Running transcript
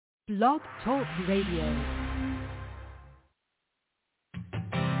Blog Talk Radio.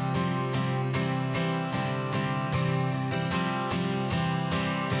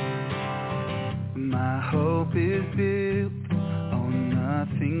 My hope is built on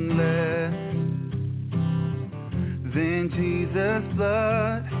nothing less than Jesus'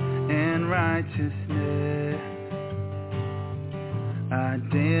 blood and righteousness. I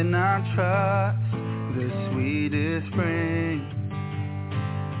dare not trust the sweetest frame,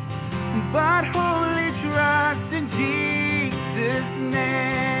 but wholly trust in Jesus'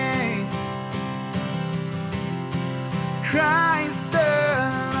 name. Christ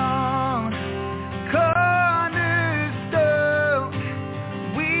alone, cornerstone,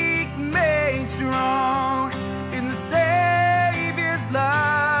 weak made strong in the Savior's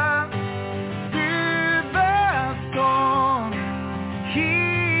love. Through the storm, He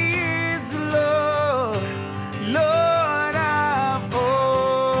is Lord, Lord of all.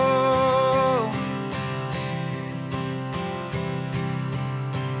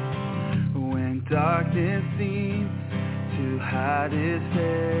 When darkness seems to hide His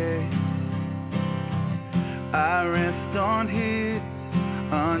face, I rest on His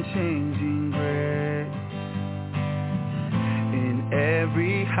unchanging grace. In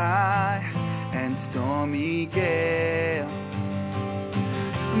every high and stormy gale,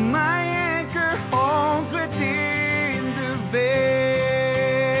 my anchor holds within the veil.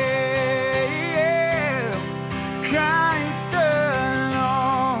 Christ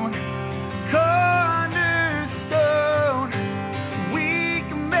alone, cornerstone, weak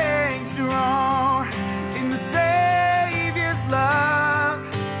made strong in the Savior's love.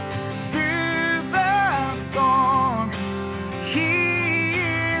 Through the storm, He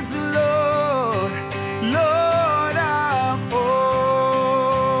is Lord, Lord of all.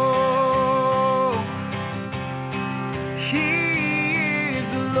 He is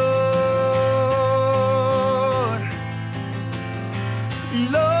Lord,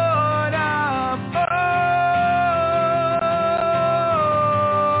 Lord of all.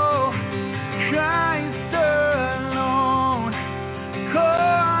 Christ alone,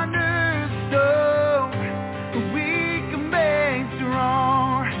 cornerstone, weak made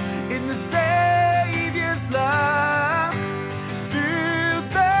strong in the Savior's love. Through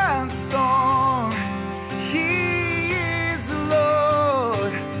the storm, He is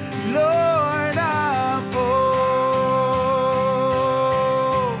Lord, Lord of all,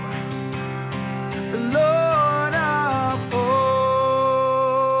 Lord of all.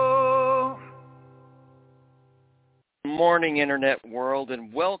 Morning, Internet world,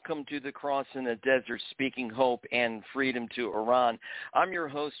 and welcome to the Cross in the Desert, speaking hope and freedom to Iran. I'm your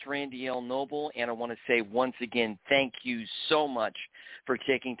host, Randy L. Noble, and I want to say once again, thank you so much for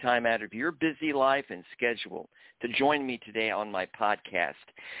taking time out of your busy life and schedule to join me today on my podcast.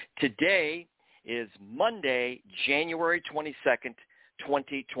 Today is Monday, January 22nd,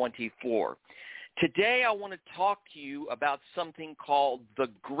 2024. Today I want to talk to you about something called the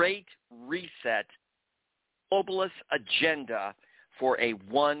Great Reset, globalist agenda for a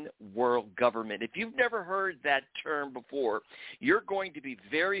one-world government. If you've never heard that term before, you're going to be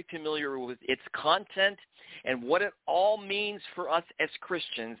very familiar with its content and what it all means for us as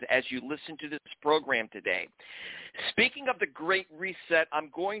Christians as you listen to this program today. Speaking of the Great Reset, I'm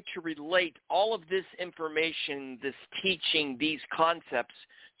going to relate all of this information, this teaching, these concepts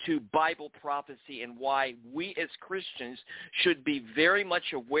to Bible prophecy and why we as Christians should be very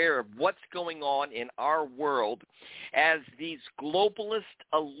much aware of what's going on in our world as these globalist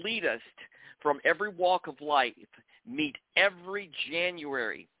elitists from every walk of life meet every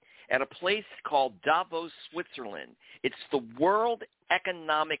January at a place called Davos, Switzerland. It's the World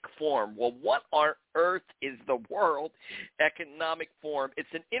Economic Forum. Well, what on earth is the World Economic Forum?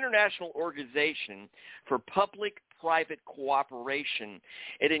 It's an international organization for public-private cooperation.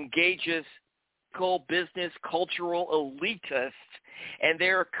 It engages business, cultural elitists, and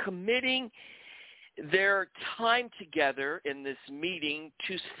they're committing their time together in this meeting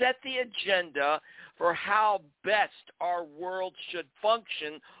to set the agenda for how best our world should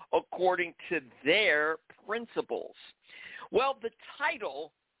function according to their principles. Well, the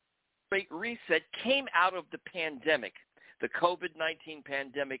title, Great Reset, came out of the pandemic, the COVID-19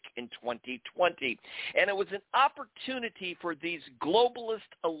 pandemic in 2020. And it was an opportunity for these globalist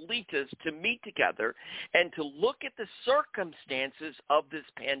elitists to meet together and to look at the circumstances of this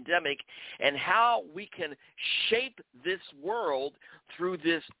pandemic and how we can shape this world through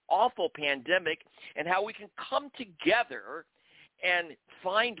this awful pandemic and how we can come together and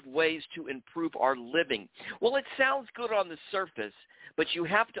find ways to improve our living. Well, it sounds good on the surface, but you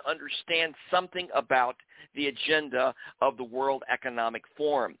have to understand something about the agenda of the World Economic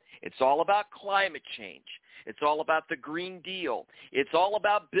Forum. It's all about climate change. It's all about the Green Deal. It's all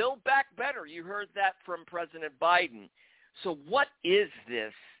about Build Back Better. You heard that from President Biden. So what is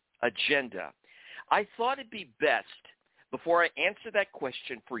this agenda? I thought it'd be best, before I answer that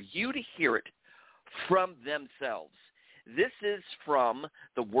question, for you to hear it from themselves. This is from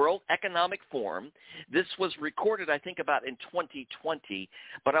the World Economic Forum. This was recorded, I think, about in 2020,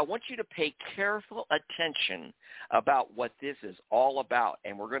 but I want you to pay careful attention about what this is all about,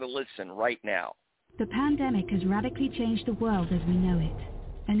 and we're going to listen right now. The pandemic has radically changed the world as we know it,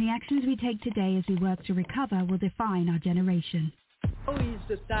 and the actions we take today as we work to recover will define our generation. Now is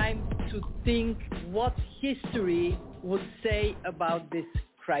the time to think what history would say about this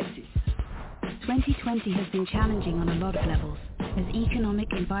crisis. 2020 has been challenging on a lot of levels, as economic,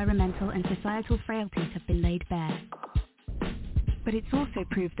 environmental and societal frailties have been laid bare. But it's also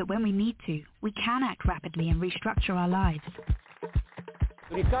proved that when we need to, we can act rapidly and restructure our lives.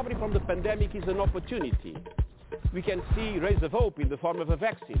 The recovery from the pandemic is an opportunity. We can see rays of hope in the form of a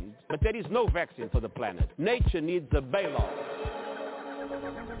vaccine, but there is no vaccine for the planet. Nature needs a bailout.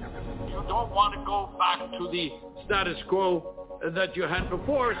 You don't want to go back to the status quo that you had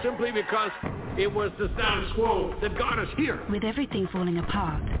before simply because it was the status quo that got us here. With everything falling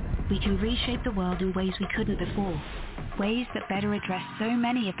apart, we can reshape the world in ways we couldn't before, ways that better address so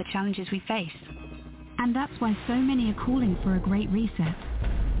many of the challenges we face. And that's why so many are calling for a great reset.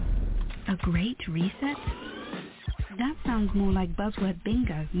 A great reset? That sounds more like buzzword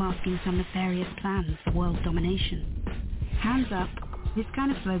bingo masking some nefarious plans for world domination. Hands up, this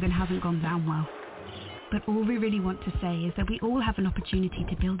kind of slogan hasn't gone down well. But all we really want to say is that we all have an opportunity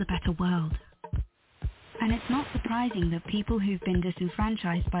to build a better world. And it's not surprising that people who've been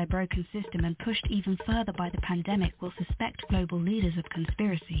disenfranchised by a broken system and pushed even further by the pandemic will suspect global leaders of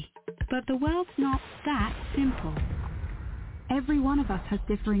conspiracy. But the world's not that simple. Every one of us has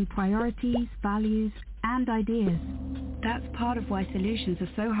differing priorities, values, and ideas. That's part of why solutions are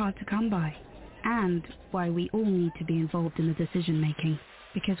so hard to come by, and why we all need to be involved in the decision-making.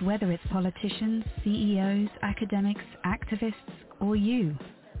 Because whether it's politicians, CEOs, academics, activists, or you,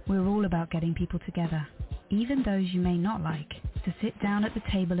 we're all about getting people together, even those you may not like, to sit down at the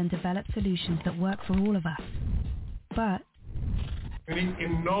table and develop solutions that work for all of us. But we need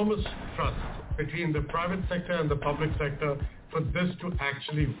enormous trust between the private sector and the public sector for this to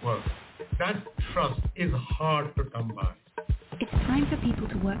actually work. That trust is hard to come by. It's time for people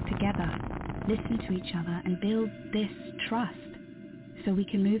to work together, listen to each other, and build this trust, so we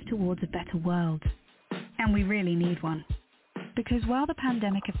can move towards a better world. And we really need one. Because while the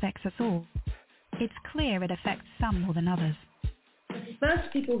pandemic affects us all, it's clear it affects some more than others. The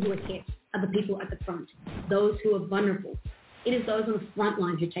first people who are hit are the people at the front, those who are vulnerable. It is those on the front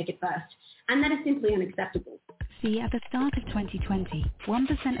line who take it first, and that is simply unacceptable. See, at the start of 2020,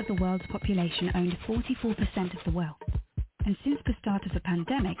 1% of the world's population owned 44% of the wealth. And since the start of the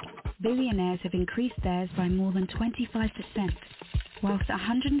pandemic, billionaires have increased theirs by more than 25%, whilst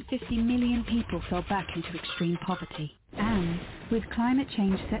 150 million people fell back into extreme poverty. And with climate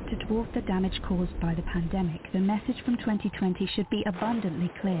change set to dwarf the damage caused by the pandemic, the message from 2020 should be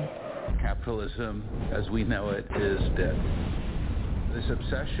abundantly clear. Capitalism, as we know it, is dead. This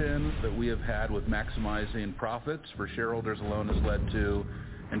obsession that we have had with maximizing profits for shareholders alone has led to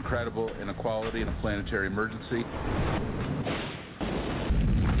incredible inequality and a planetary emergency.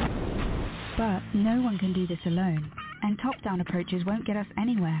 But no one can do this alone, and top-down approaches won't get us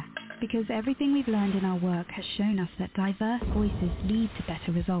anywhere, because everything we've learned in our work has shown us that diverse voices lead to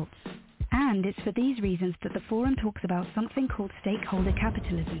better results. And it's for these reasons that the forum talks about something called stakeholder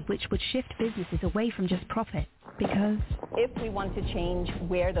capitalism, which would shift businesses away from just profit. Because if we want to change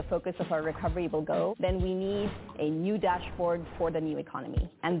where the focus of our recovery will go, then we need a new dashboard for the new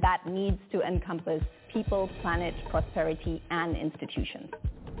economy. And that needs to encompass people, planet, prosperity, and institutions.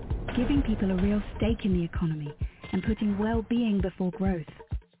 Giving people a real stake in the economy and putting well-being before growth.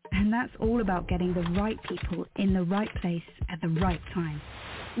 And that's all about getting the right people in the right place at the right time.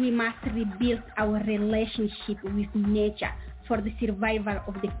 We must rebuild our relationship with nature for the survival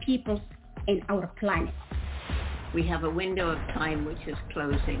of the people and our planet. We have a window of time which is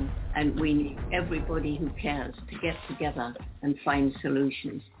closing, and we need everybody who cares to get together and find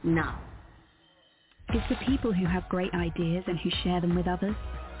solutions now. It's the people who have great ideas and who share them with others.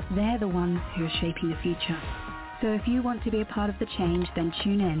 They're the ones who are shaping the future. So if you want to be a part of the change, then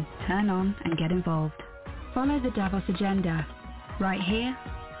tune in, turn on, and get involved. Follow the Davos Agenda, right here,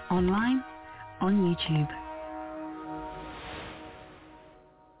 online, on YouTube.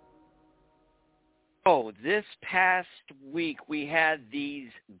 this past week we had these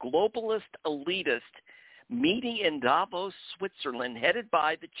globalist elitists meeting in Davos, Switzerland, headed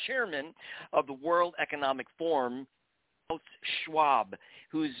by the chairman of the World Economic Forum, Klaus Schwab,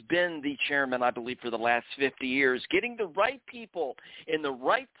 who's been the chairman, I believe, for the last 50 years, getting the right people in the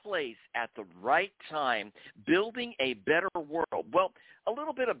right place at the right time, building a better world. Well, a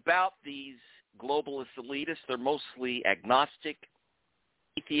little bit about these globalist elitists. They're mostly agnostic,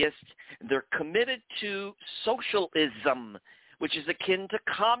 atheists. They're committed to socialism, which is akin to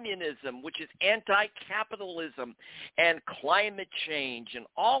communism, which is anti-capitalism and climate change and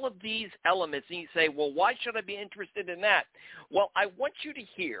all of these elements. And you say, well, why should I be interested in that? Well, I want you to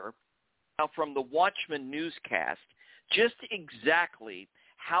hear now from the Watchman newscast just exactly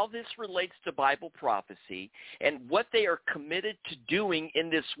how this relates to Bible prophecy and what they are committed to doing in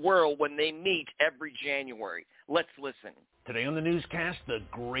this world when they meet every January. Let's listen. Today on the newscast, the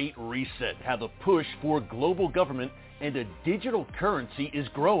Great Reset, how the push for global government and a digital currency is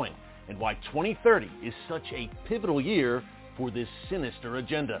growing, and why 2030 is such a pivotal year for this sinister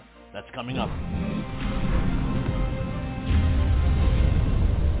agenda. That's coming up.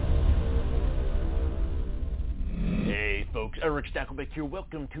 Hey folks, Eric Stakelbeck here.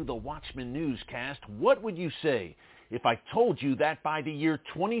 Welcome to the Watchman newscast. What would you say if I told you that by the year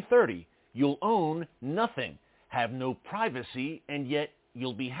 2030, you'll own nothing, have no privacy, and yet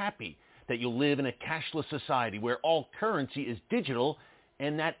you'll be happy? That you'll live in a cashless society where all currency is digital,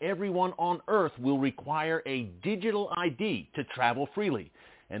 and that everyone on Earth will require a digital ID to travel freely.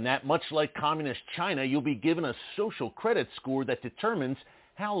 And that much like communist China, you'll be given a social credit score that determines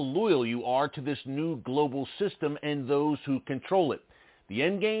how loyal you are to this new global system and those who control it. The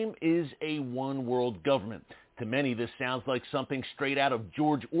end game is a one-world government. To many, this sounds like something straight out of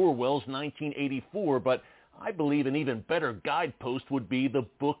George Orwell's 1984, but I believe an even better guidepost would be the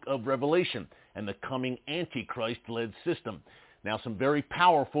Book of Revelation and the coming Antichrist-led system. Now, some very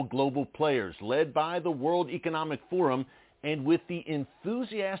powerful global players led by the World Economic Forum and with the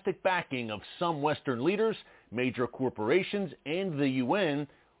enthusiastic backing of some Western leaders, major corporations, and the UN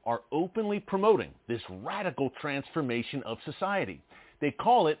are openly promoting this radical transformation of society. They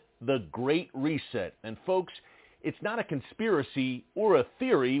call it the Great Reset. And folks, it's not a conspiracy or a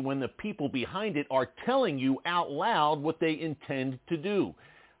theory when the people behind it are telling you out loud what they intend to do.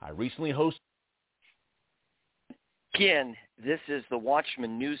 I recently hosted... Again, this is the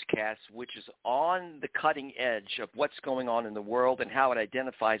Watchman newscast, which is on the cutting edge of what's going on in the world and how it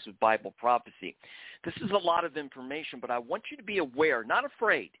identifies with Bible prophecy. This is a lot of information, but I want you to be aware, not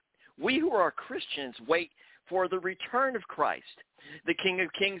afraid. We who are Christians wait for the return of Christ, the King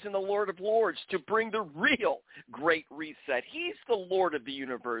of Kings and the Lord of Lords, to bring the real Great Reset. He's the Lord of the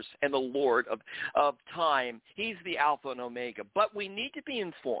universe and the Lord of time. He's the Alpha and Omega. But we need to be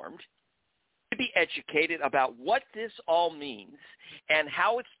informed, to be educated about what this all means and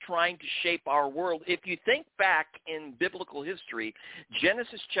how it's trying to shape our world. If you think back in biblical history,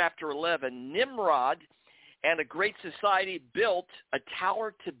 Genesis chapter 11, Nimrod and a great society built a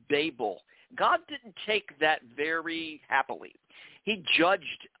tower to Babel. God didn't take that very happily. He judged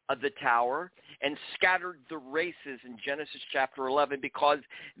the tower and scattered the races in Genesis chapter 11 because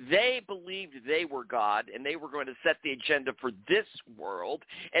they believed they were God and they were going to set the agenda for this world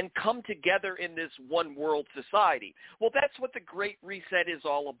and come together in this one world society. Well, that's what the Great Reset is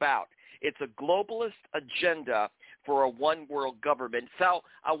all about. It's a globalist agenda for a one-world government. So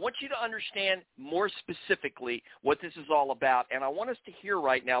I want you to understand more specifically what this is all about. And I want us to hear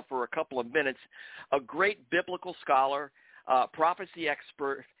right now for a couple of minutes a great biblical scholar, prophecy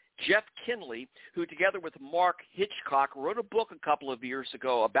expert, Jeff Kinley, who together with Mark Hitchcock wrote a book a couple of years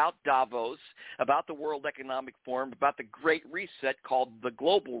ago about Davos, about the World Economic Forum, about the Great Reset called the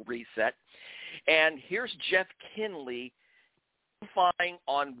Global Reset. And here's Jeff Kinley clarifying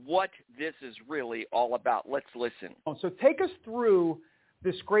on what this is really all about. Let's listen. So take us through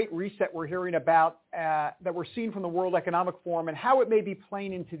this Great Reset we're hearing about, that we're seeing from the World Economic Forum, and how it may be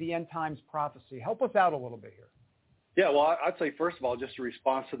playing into the end times prophecy. Help us out a little bit here. Yeah, well, I'd say, first of all, just a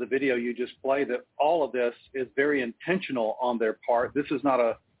response to the video you just played, that all of this is very intentional on their part. This is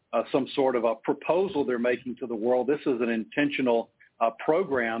not some sort of a proposal they're making to the world. This is an intentional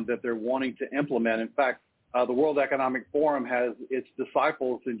program that they're wanting to implement. In fact, the World Economic Forum has its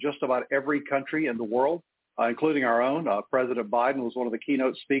disciples in just about every country in the world, including our own. President Biden was one of the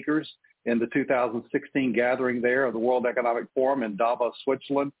keynote speakers in the 2016 gathering there of the World Economic Forum in Davos,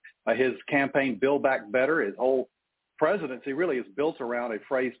 Switzerland. His campaign, Build Back Better, his whole presidency really is built around a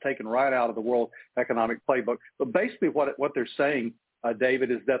phrase taken right out of the World Economic Playbook. But basically what they're saying,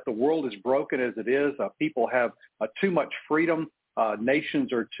 David, is that the world is broken as it is. People have too much freedom.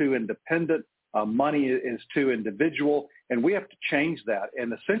 Nations are too independent. Money is too individual, and we have to change that.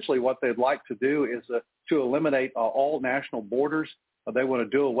 And essentially what they'd like to do is to eliminate all national borders. They want to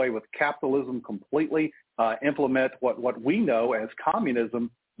do away with capitalism completely, implement what we know as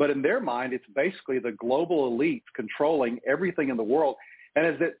communism. But in their mind, it's basically the global elite controlling everything in the world. And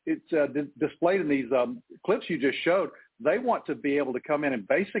as it's displayed in these clips you just showed, they want to be able to come in and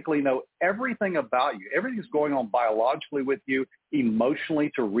basically know everything about you. Everything's going on biologically with you,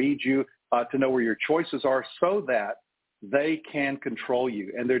 emotionally, to read you, to know where your choices are so that they can control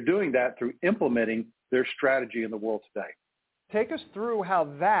you. And they're doing that through implementing their strategy in the world today. Take us through how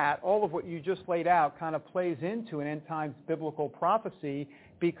that, all of what you just laid out, kind of plays into an end times biblical prophecy,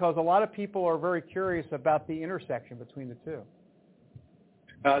 because a lot of people are very curious about the intersection between the two.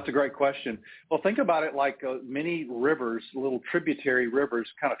 That's a great question. Well, think about it like many rivers, little tributary rivers,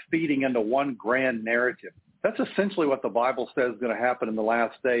 kind of feeding into one grand narrative. That's essentially what the Bible says is going to happen in the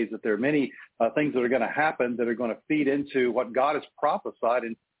last days, that there are many things that are going to happen that are going to feed into what God has prophesied.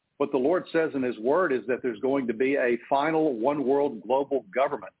 And what the Lord says in his word is that there's going to be a final one world global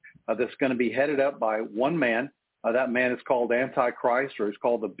government that's going to be headed up by one man. That man is called Antichrist, or he's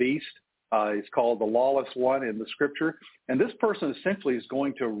called the Beast. He's called the Lawless One in the Scripture. And this person essentially is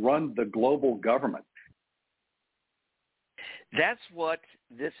going to run the global government. That's what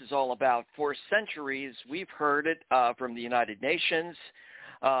this is all about. For centuries, we've heard it from the United Nations,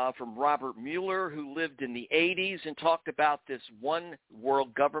 from Robert Mueller, who lived in the 80s and talked about this one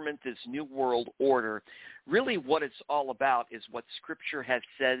world government, this new world order. Really what it's all about is what Scripture has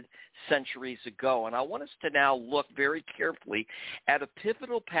said centuries ago. And I want us to now look very carefully at a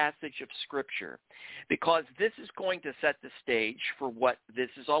pivotal passage of Scripture, because this is going to set the stage for what this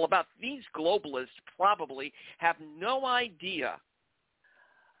is all about. These globalists probably have no idea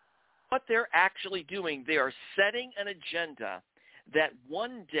what they're actually doing. They are setting an agenda that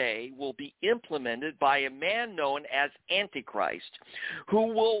one day will be implemented by a man known as Antichrist, who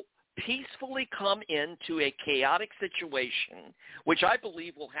will peacefully come into a chaotic situation, which I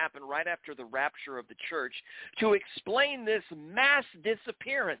believe will happen right after the rapture of the church, to explain this mass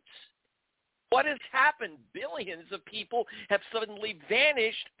disappearance. What has happened? Billions of people have suddenly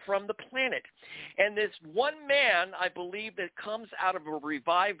vanished from the planet. And this one man, I believe, that comes out of a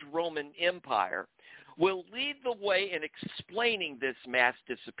revived Roman Empire will lead the way in explaining this mass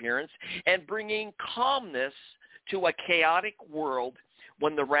disappearance and bringing calmness to a chaotic world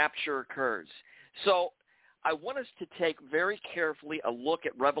when the rapture occurs. So I want us to take very carefully a look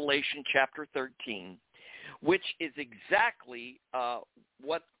at Revelation chapter 13, which is exactly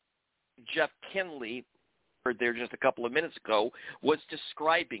what Jeff Kinley, heard there just a couple of minutes ago, was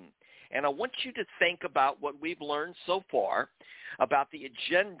describing. And I want you to think about what we've learned so far about the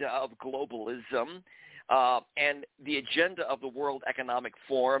agenda of globalism, and the agenda of the World Economic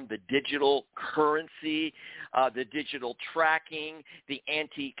Forum, the digital currency, the digital tracking, the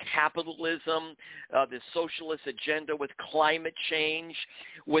anti-capitalism, the socialist agenda with climate change,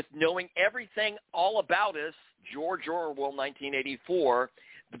 with knowing everything all about us, George Orwell, 1984,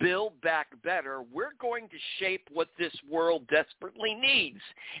 Build Back Better. We're going to shape what this world desperately needs.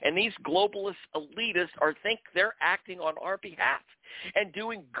 And these globalist elitists think they're acting on our behalf and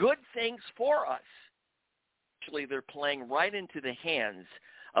doing good things for us. Actually, they're playing right into the hands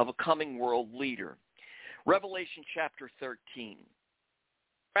of a coming world leader. Revelation chapter 13.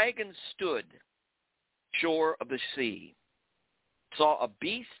 The dragon stood shore of the sea, saw a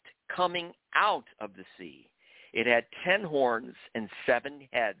beast coming out of the sea. It had 10 horns and 7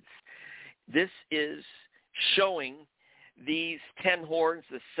 heads. This is showing these 10 horns,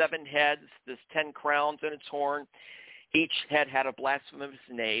 the 7 heads, this 10 crowns in its horn. Each head had a blasphemous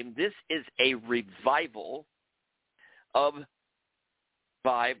name. This is a revival of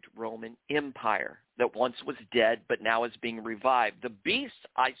revived Roman Empire that once was dead but now is being revived. The beast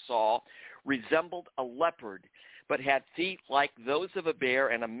I saw resembled a leopard, but had feet like those of a bear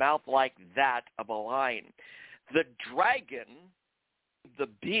and a mouth like that of a lion. The dragon, the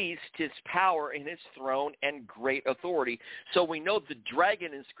beast, his power and his throne and great authority. So we know the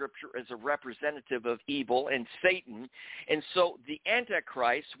dragon in Scripture is a representative of evil and Satan. And so the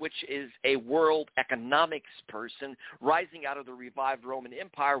Antichrist, which is a world economics person rising out of the revived Roman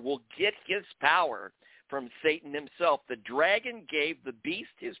Empire, will get his power from Satan himself. The dragon gave the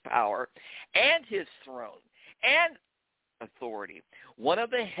beast his power and his throne and authority. One of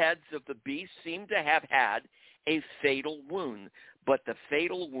the heads of the beast seemed to have had a fatal wound, but the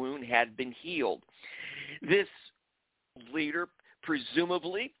fatal wound had been healed. This leader,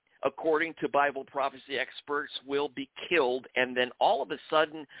 presumably, according to Bible prophecy experts, will be killed and then all of a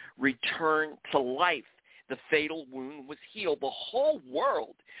sudden return to life. the fatal wound was healed. The whole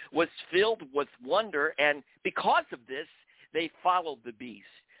world was filled with wonder, and because of this, they followed the beast.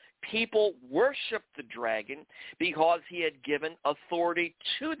 People worshiped the dragon because he had given authority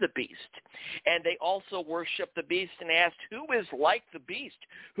to the beast. And they also worshiped the beast and asked, who is like the beast?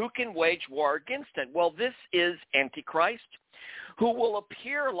 Who can wage war against it? Well, this is Antichrist, who will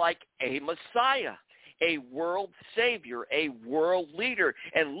appear like a Messiah, a world savior, a world leader.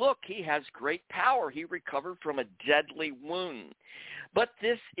 And look, he has great power. He recovered from a deadly wound. But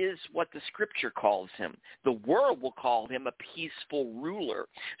this is what the scripture calls him. The world will call him a peaceful ruler,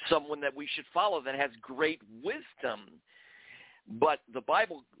 someone that we should follow that has great wisdom. But the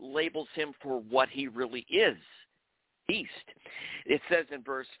Bible labels him for what he really is, beast. It says in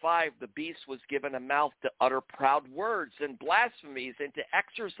verse 5, the beast was given a mouth to utter proud words and blasphemies and to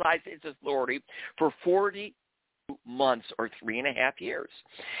exercise its authority for 40 months or 3.5 years.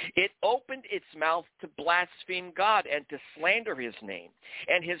 It opened its mouth to blaspheme God and to slander his name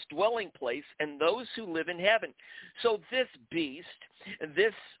and his dwelling place and those who live in heaven. So this beast,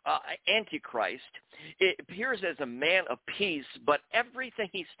 this Antichrist, it appears as a man of peace, but everything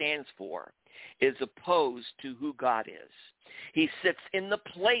he stands for is opposed to who God is. He sits in the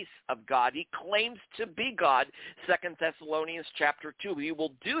place of God. He claims to be God. 2 Thessalonians chapter 2. He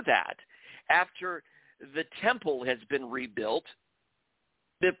will do that after the temple has been rebuilt.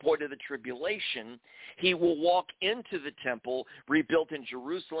 Midpoint of the tribulation, he will walk into the temple rebuilt in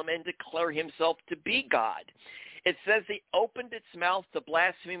Jerusalem and declare himself to be God. It says he opened its mouth to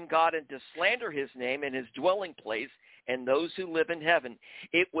blaspheme God and to slander his name and his dwelling place and those who live in heaven.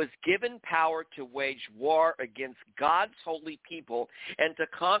 It was given power to wage war against God's holy people and to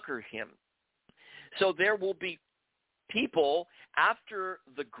conquer him. So there will be people after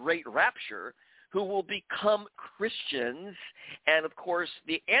the great rapture who will become Christians, and of course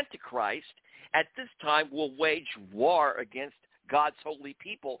the Antichrist at this time will wage war against God's holy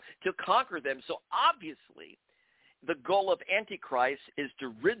people to conquer them. So obviously the goal of Antichrist is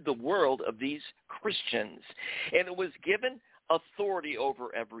to rid the world of these Christians. And it was given authority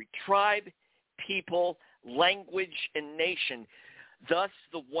over every tribe, people, language, and nation. Thus,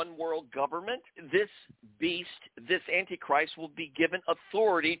 the one world government, this beast, this Antichrist will be given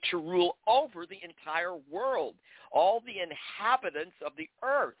authority to rule over the entire world, all the inhabitants of the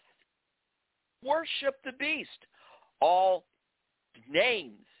earth. Worship the beast. All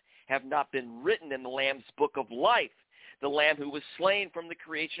names have not been written in the Lamb's book of life, the Lamb who was slain from the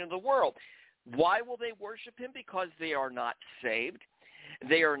creation of the world. Why will they worship him? Because they are not saved.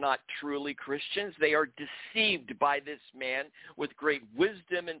 They are not truly Christians. They are deceived by this man with great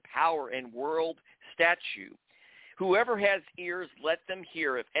wisdom and power and world statue. Whoever has ears, let them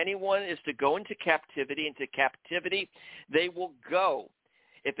hear. If anyone is to go into captivity they will go.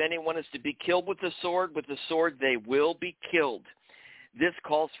 If anyone is to be killed with the sword they will be killed. This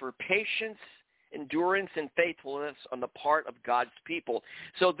calls for patience, endurance, and faithfulness on the part of God's people.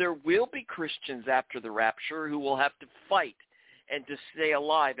 So there will be Christians after the rapture who will have to fight and to stay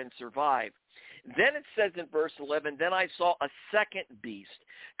alive and survive. Then it says in verse 11, then I saw a second beast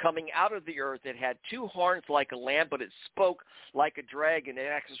coming out of the earth. It had 2 horns like a lamb, but it spoke like a dragon. It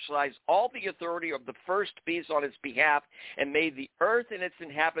exercised all the authority of the first beast on its behalf and made the earth and its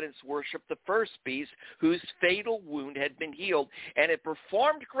inhabitants worship the first beast whose fatal wound had been healed. And it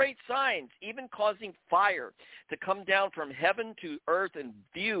performed great signs, even causing fire to come down from heaven to earth in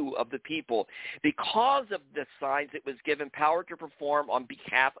view of the people. Because of the signs, it was given power to perform on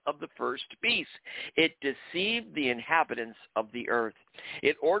behalf of the first beast. It deceived the inhabitants of the earth.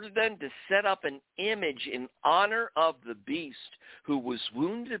 It ordered them to set up an image in honor of the beast who was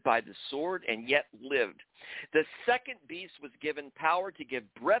wounded by the sword and yet lived. The second beast was given power to give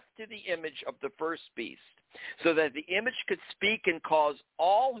breath to the image of the first beast, so that the image could speak and cause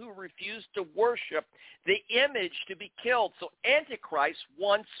all who refused to worship the image to be killed. So Antichrist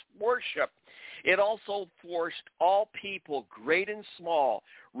wants worship. It also forced all people, great and small,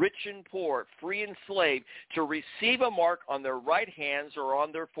 rich and poor, free and slave, to receive a mark on their right hands or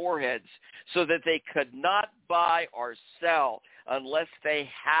on their foreheads, so that they could not buy or sell unless they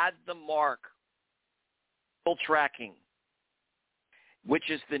had the mark. Tracking, which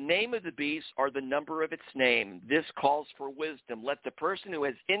is the name of the beast or the number of its name. This calls for wisdom. Let the person who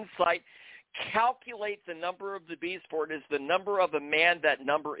has insight calculate the number of the beast, for it is the number of a man. That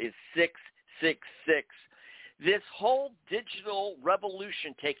number is 666. This whole digital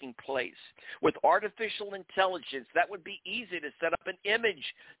revolution taking place with artificial intelligence, that would be easy to set up an image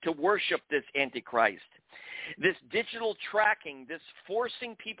to worship this Antichrist. This digital tracking, this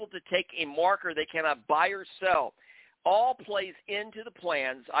forcing people to take a marker they cannot buy or sell, all plays into the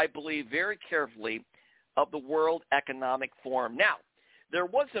plans, I believe very carefully, of the World Economic Forum. Now, there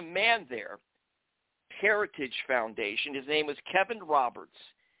was a man there, Heritage Foundation. His name was Kevin Roberts.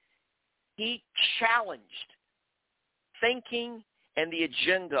 He challenged thinking and the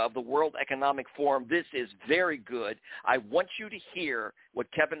agenda of the World Economic Forum. This is very good. I want you to hear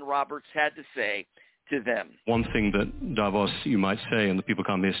what Kevin Roberts had to say to them. One thing that Davos, you might say, and the people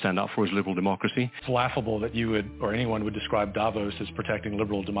come here stand up for is liberal democracy. It's laughable that you would, or anyone would describe Davos as protecting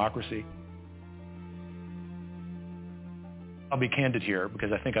liberal democracy. I'll be candid here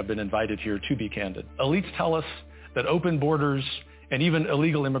because I think I've been invited here to be candid. Elites tell us that open borders and even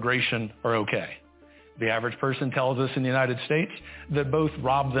illegal immigration are okay. The average person tells us in the United States that both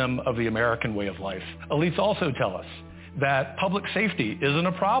rob them of the American way of life. Elites also tell us that public safety isn't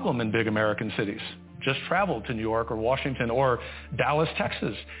a problem in big American cities. Just travel to New York or Washington or Dallas,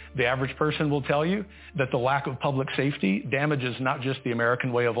 Texas. The average person will tell you that the lack of public safety damages not just the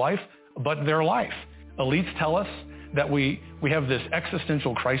American way of life, but their life. Elites tell us that we have this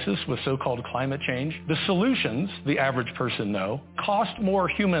existential crisis with so-called climate change. The solutions, the average person know, cost more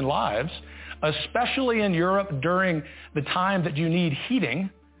human lives, especially in Europe during the time that you need heating,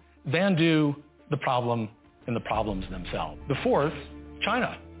 than do the problem and the problems themselves. The fourth,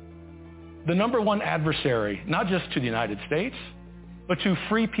 China. The number one adversary, not just to the United States, but to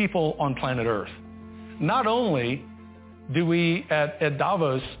free people on planet Earth. Not only do we at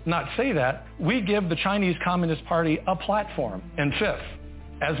Davos not say that, we give the Chinese Communist Party a platform. And fifth,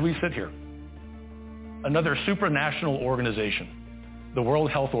 as we sit here, another supranational organization, the World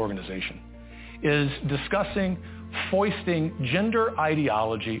Health Organization, is discussing foisting gender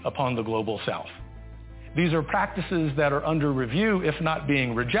ideology upon the global South. These are practices that are under review, if not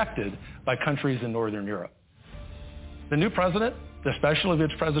being rejected, by countries in Northern Europe. The new president, especially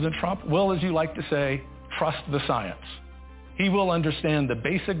if it's President Trump, will, as you like to say, trust the science. He will understand the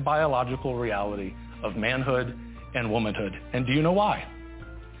basic biological reality of manhood and womanhood. And do you know why?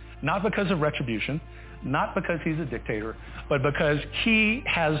 Not because of retribution, not because he's a dictator, but because he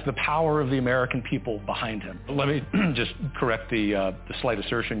has the power of the American people behind him. Let me just correct the slight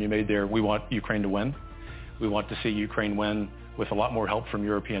assertion you made there. We want Ukraine to win. We want to see Ukraine win with a lot more help from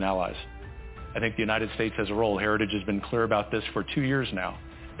European allies. I think the United States has a role. Heritage has been clear about this for 2 years now,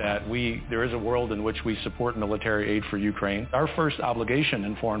 that there is a world in which we support military aid for Ukraine. Our first obligation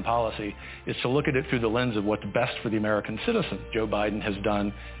in foreign policy is to look at it through the lens of what's best for the American citizen. Joe Biden has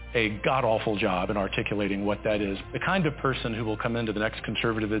done a god-awful job in articulating what that is. The kind of person who will come into the next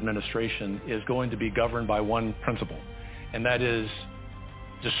conservative administration is going to be governed by one principle, and that is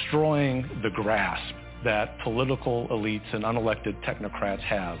destroying the grasp that political elites and unelected technocrats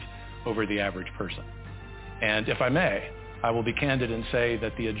have over the average person. And if I may, I will be candid and say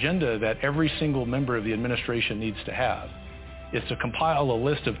that the agenda that every single member of the administration needs to have is to compile a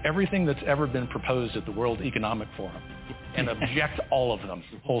list of everything that's ever been proposed at the World Economic Forum and object all of them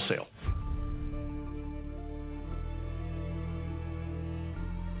wholesale.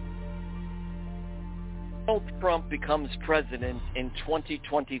 Donald Trump becomes president in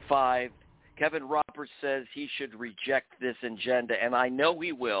 2025. Kevin Roberts says he should reject this agenda, and I know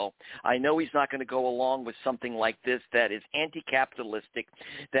he will. I know he's not going to go along with something like this that is anti-capitalistic,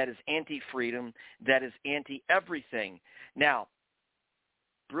 that is anti-freedom, that is anti-everything. Now,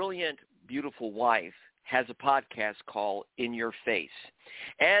 brilliant, beautiful wife has a podcast called In Your Face,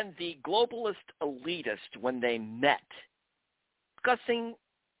 and the globalist elitist, when they met, discussing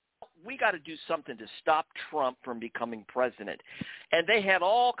we got to do something to stop Trump from becoming president. And they had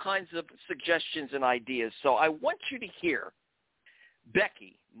all kinds of suggestions and ideas. So I want you to hear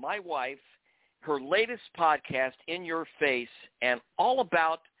Becky, my wife, her latest podcast, In Your Face, and all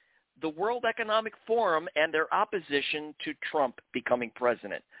about the World Economic Forum and their opposition to Trump becoming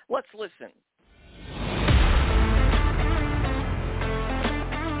president. Let's listen.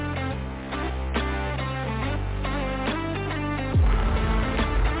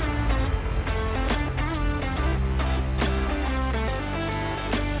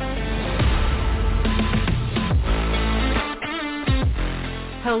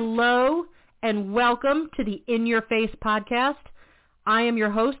 Hello and welcome to the In Your Face podcast. I am your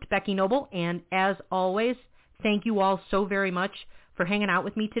host, Becky Noble, and as always, thank you all so very much for hanging out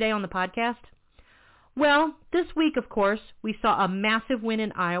with me today on the podcast. Well, this week, of course, we saw a massive win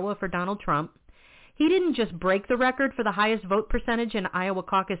in Iowa for Donald Trump. He didn't just break the record for the highest vote percentage in Iowa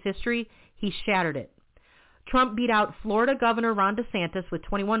caucus history, he shattered it. Trump beat out Florida Governor Ron DeSantis with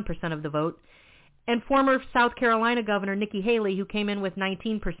 21% of the vote, and former South Carolina Governor Nikki Haley, who came in with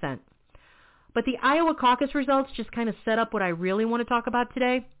 19%. But the Iowa caucus results just kind of set up what I really want to talk about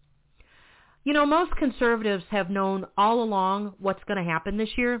today. You know, most conservatives have known all along what's going to happen this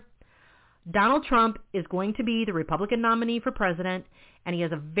year. Donald Trump is going to be the Republican nominee for president, and he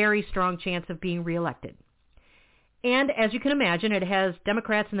has a very strong chance of being reelected. And as you can imagine, it has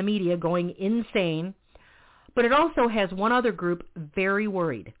Democrats and the media going insane, but it also has one other group very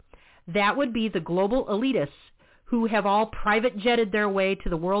worried. That would be the global elitists who have all private jetted their way to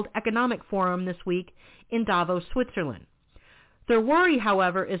the World Economic Forum this week in Davos, Switzerland. Their worry,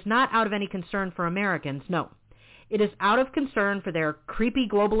 however, is not out of any concern for Americans, no. It is out of concern for their creepy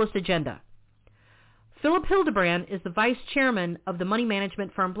globalist agenda. Philip Hildebrand is the vice chairman of the money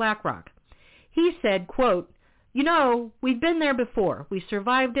management firm BlackRock. He said, quote, "You know, we've been there before. We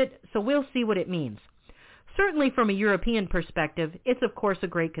survived it, so we'll see what it means. Certainly from a European perspective, it's of course a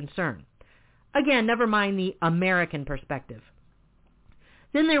great concern. Again, never mind the American perspective."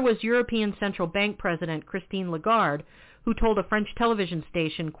 Then there was European Central Bank President Christine Lagarde, who told a French television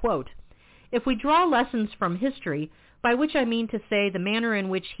station, quote, "If we draw lessons from history, by which I mean to say the manner in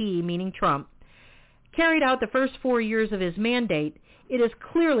which he," meaning Trump, "carried out the first 4 years of his mandate, it is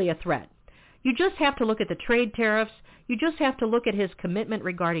clearly a threat. You just have to look at the trade tariffs. You just have to look at his commitment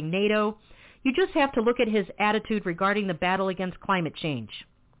regarding NATO. You just have to look at his attitude regarding the battle against climate change."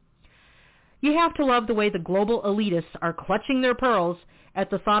 You have to love the way the global elitists are clutching their pearls at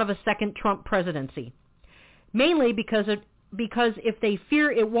the thought of a second Trump presidency. Mainly because if they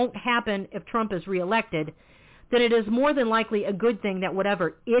fear it won't happen if Trump is reelected, then it is more than likely a good thing that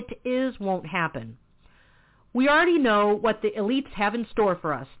whatever it is won't happen. We already know what the elites have in store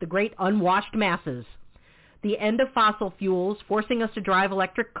for us, the great unwashed masses. The end of fossil fuels, forcing us to drive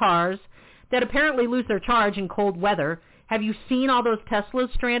electric cars that apparently lose their charge in cold weather. Have you seen all those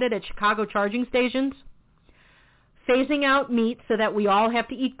Teslas stranded at Chicago charging stations? Phasing out meat so that we all have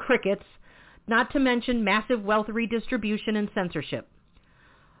to eat crickets, not to mention massive wealth redistribution and censorship.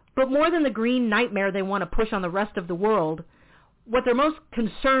 But more than the green nightmare they want to push on the rest of the world, what they're most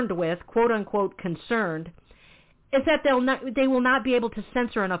concerned with, quote-unquote concerned, is that they will not be able to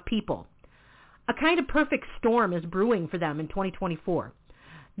censor enough people. A kind of perfect storm is brewing for them in 2024.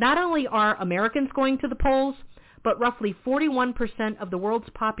 Not only are Americans going to the polls, but roughly 41% of the world's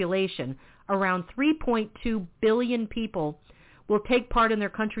population, around 3.2 billion people, will take part in their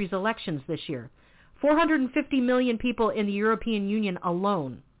country's elections this year. 450 million people in the European Union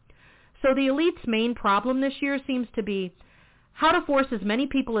alone. So the elite's main problem this year seems to be how to force as many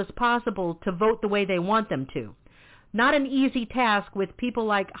people as possible to vote the way they want them to. Not an easy task with people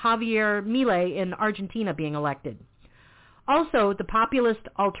like Javier Milei in Argentina being elected. Also, the populist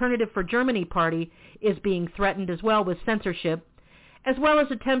Alternative for Germany party is being threatened as well with censorship, as well as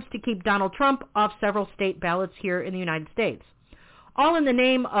attempts to keep Donald Trump off several state ballots here in the United States. All in the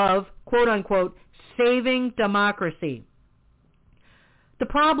name of, quote-unquote, saving democracy. The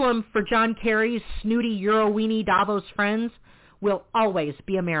problem for John Kerry's snooty Euro-weenie Davos friends will always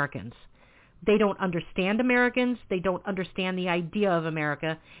be Americans. They don't understand Americans, they don't understand the idea of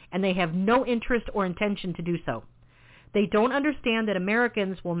America, and they have no interest or intention to do so. They don't understand that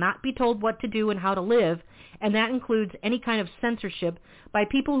Americans will not be told what to do and how to live, and that includes any kind of censorship by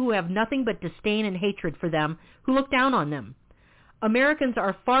people who have nothing but disdain and hatred for them, who look down on them. Americans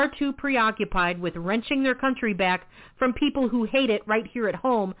are far too preoccupied with wrenching their country back from people who hate it right here at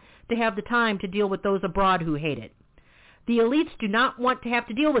home to have the time to deal with those abroad who hate it. The elites do not want to have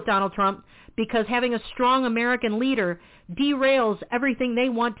to deal with Donald Trump because having a strong American leader derails everything they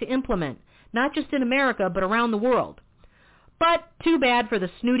want to implement, not just in America, but around the world. But too bad for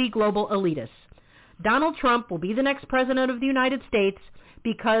the snooty global elitists. Donald Trump will be the next president of the United States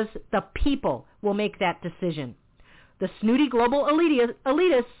because the people will make that decision. The snooty global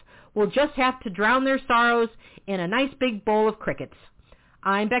elitists will just have to drown their sorrows in a nice big bowl of crickets.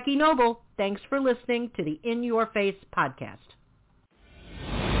 I'm Becky Noble. Thanks for listening to the In Your Face podcast.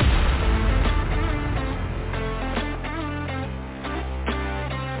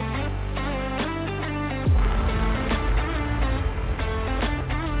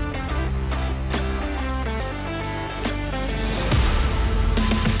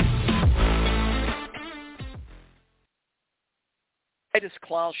 Why does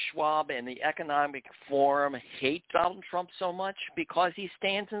Klaus Schwab and the Economic Forum hate Donald Trump so much? Because he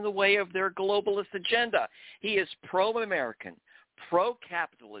stands in the way of their globalist agenda. He is pro-American,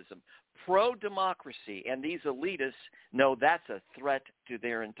 pro-capitalism, pro-democracy, and these elitists know that's a threat to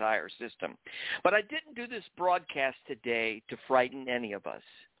their entire system. But I didn't do this broadcast today to frighten any of us.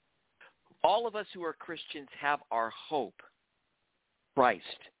 All of us who are Christians have our hope, Christ.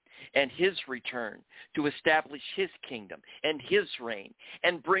 and his return to establish his kingdom and his reign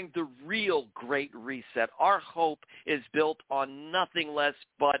and bring the real great reset. Our hope is built on nothing less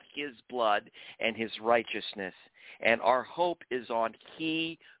but his blood and his righteousness. And our hope is on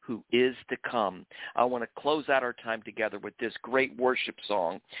he who is to come. I want to close out our time together with this great worship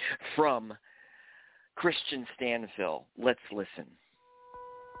song from Christian Stanfill. Let's listen.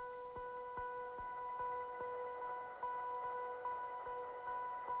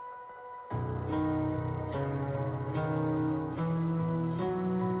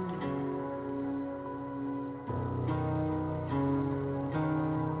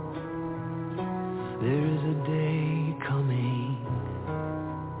 There is a day coming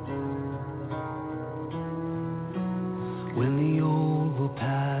when the old will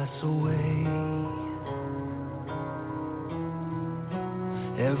pass away.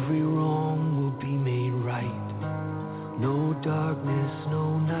 Every wrong will be made right. No darkness,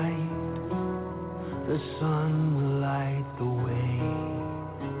 no night. The sun will light the way.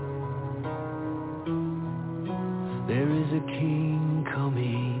 There is a king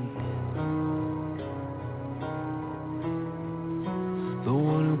coming, the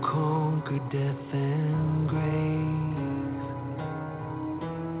one who conquered death and grave.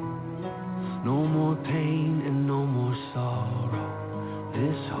 No more pain and no more sorrow.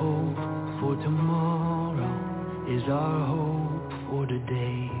 This hope for tomorrow is our hope for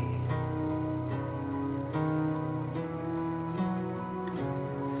today.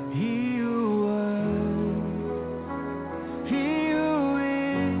 He who was, he who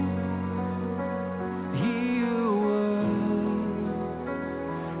is, he who was,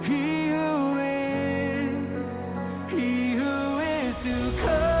 he who is, he who is to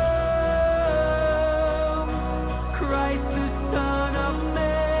come, Christ the Son of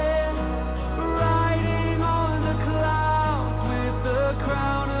Man, riding on the clouds with the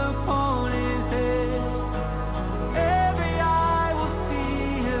crown upon his head. Every eye will see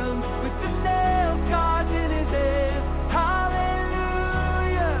him with the nail scars in his head.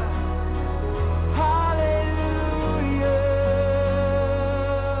 Hallelujah, hallelujah.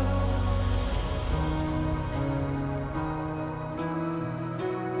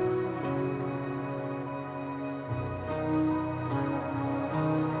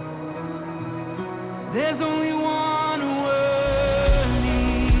 There's only one worthy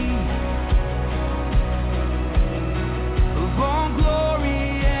of all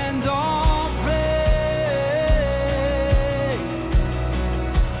glory and all praise,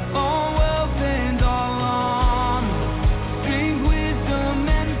 all wealth and all honor, strength, wisdom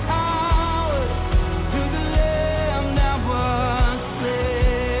and power to the Lamb that was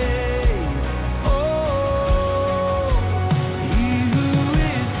slain. Oh, he who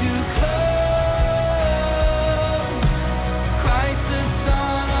is to come, Christ the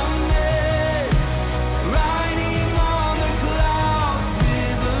Son of Man, riding on the clouds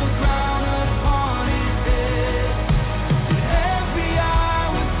with a crown upon his head. Every eye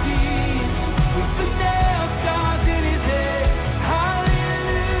will see him with the nail scars in his head.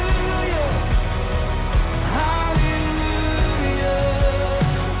 Hallelujah, hallelujah,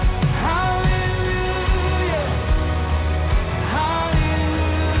 hallelujah,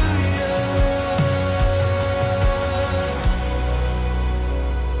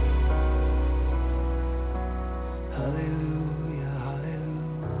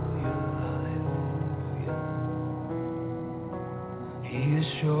 hallelujah, hallelujah. He is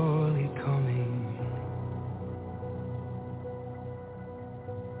surely coming.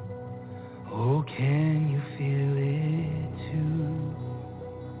 Oh, can you feel it too?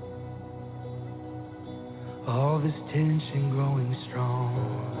 All this tension growing strong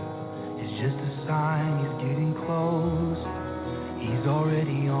is just a sign he's getting close. He's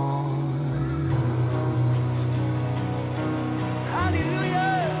already on.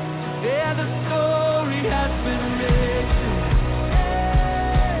 Hallelujah! Yeah, the story has been written.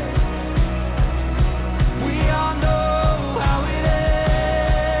 We all know how it ends.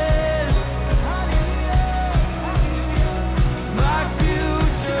 My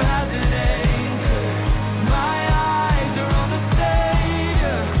future has an anchor. My eyes are on the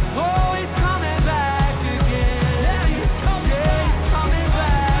Savior. Oh, he's coming back again. Yeah, he's coming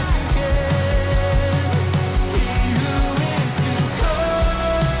back.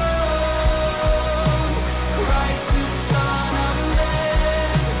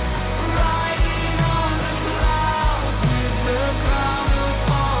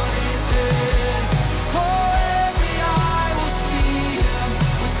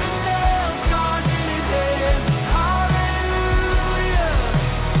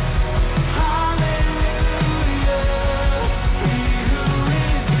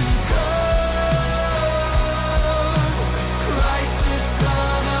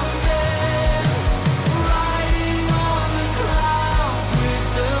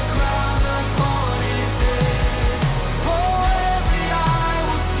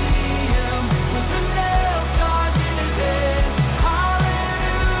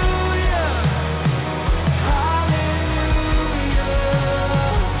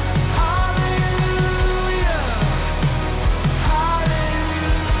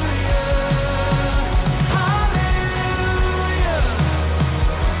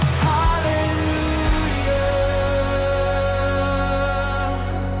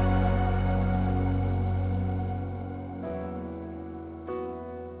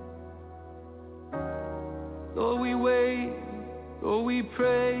 Though we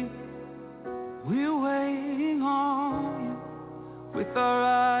pray, we're waiting on you. With our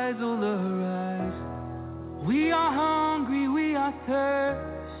eyes on the rise, we are hungry, we are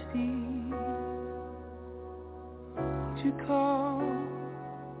thirsty. Won't you come?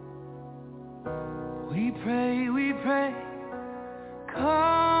 We pray,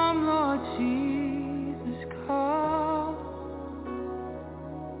 come Lord Jesus, come.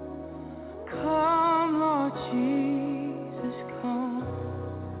 Come Lord Jesus, come.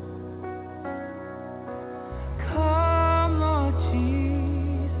 Come Lord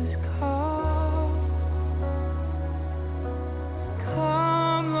Jesus, come.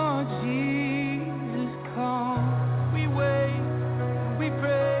 Come Lord Jesus, come. We wait, we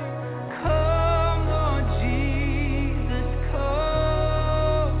pray. Come Lord Jesus,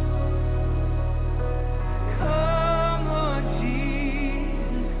 come. Come Lord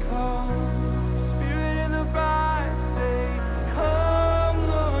Jesus, come. Spirit in the bride say, come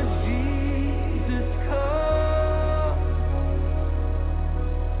Lord Jesus, come.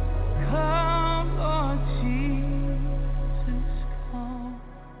 Come Lord Jesus, come.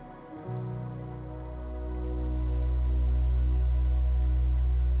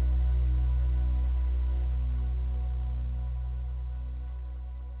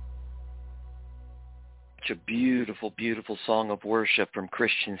 Such a beautiful, beautiful song of worship from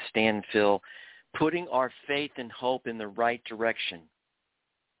Christian Stanfill, putting our faith and hope in the right direction.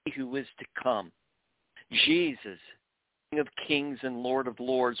 He who is to come, Jesus, King of kings and Lord of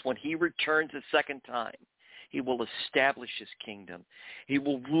lords, when he returns a second time, he will establish his kingdom. He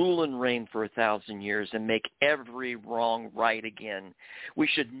will rule and reign for 1,000 years and make every wrong right again. We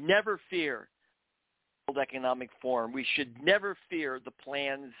should never fear World Economic Forum. We should never fear the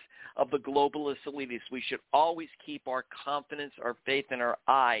plans of the globalist elitists. We should always keep our confidence, our faith, and our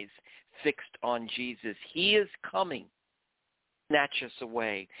eyes fixed on Jesus. He is coming to snatch us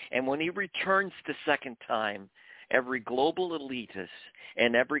away. And when he returns the second time, every global elitist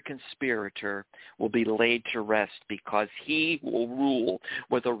and every conspirator will be laid to rest, because he will rule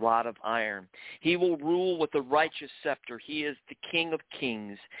with a rod of iron. He will rule with a righteous scepter. He is the King of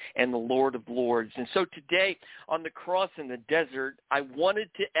kings and the Lord of lords. And so today on the Cross in the Desert, I wanted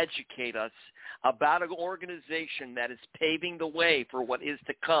to educate us about an organization that is paving the way for what is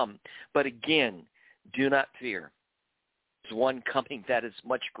to come. But again, do not fear. There's one coming that is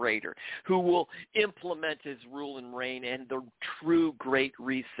much greater, who will implement his rule and reign, and the true great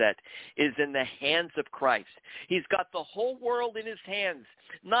reset is in the hands of Christ. He's got the whole world in his hands,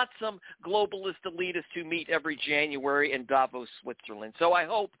 not some globalist elitist who meet every January in Davos, Switzerland. So I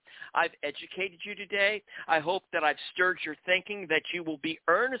hope I've educated you today. I hope that I've stirred your thinking, that you will be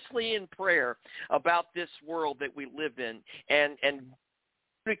earnestly in prayer about this world that we live in, and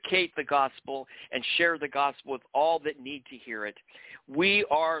communicate the gospel and share the gospel with all that need to hear it. We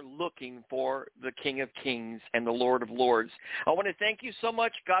are looking for the King of Kings and the Lord of Lords. I want to thank you so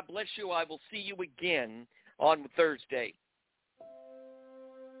much. God bless you. I will see you again on Thursday.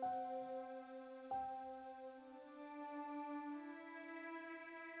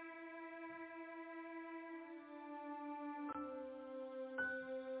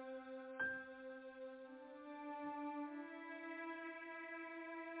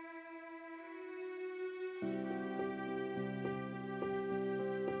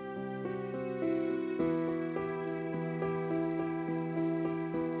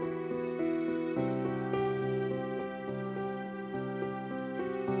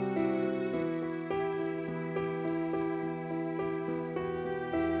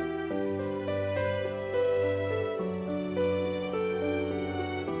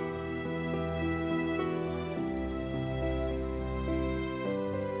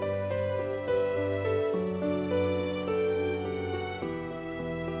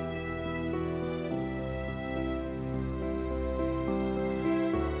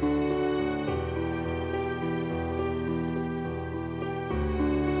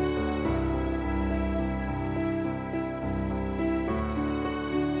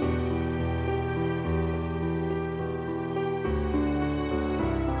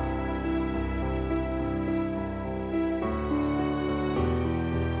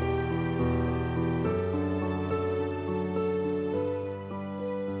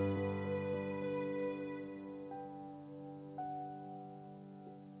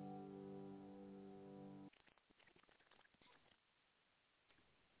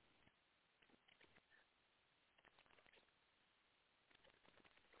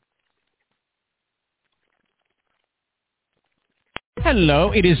 Hello,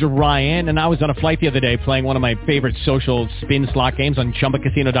 it is Ryan, and I was on a flight the other day playing one of my favorite social spin slot games on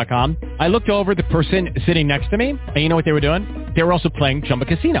ChumbaCasino.com. I looked over at the person sitting next to me, and you know what they were doing? They were also playing Chumba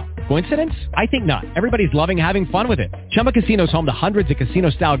Casino. Coincidence? I think not. Everybody's loving having fun with it. Chumba Casino is home to hundreds of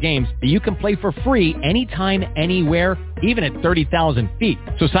casino-style games that you can play for free anytime, anywhere, even at 30,000 feet.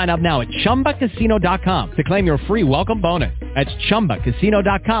 So sign up now at ChumbaCasino.com to claim your free welcome bonus. That's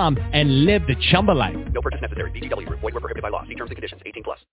ChumbaCasino.com and live the Chumba life. No purchase necessary. VGW. Void where prohibited by law. See terms and conditions. 18+.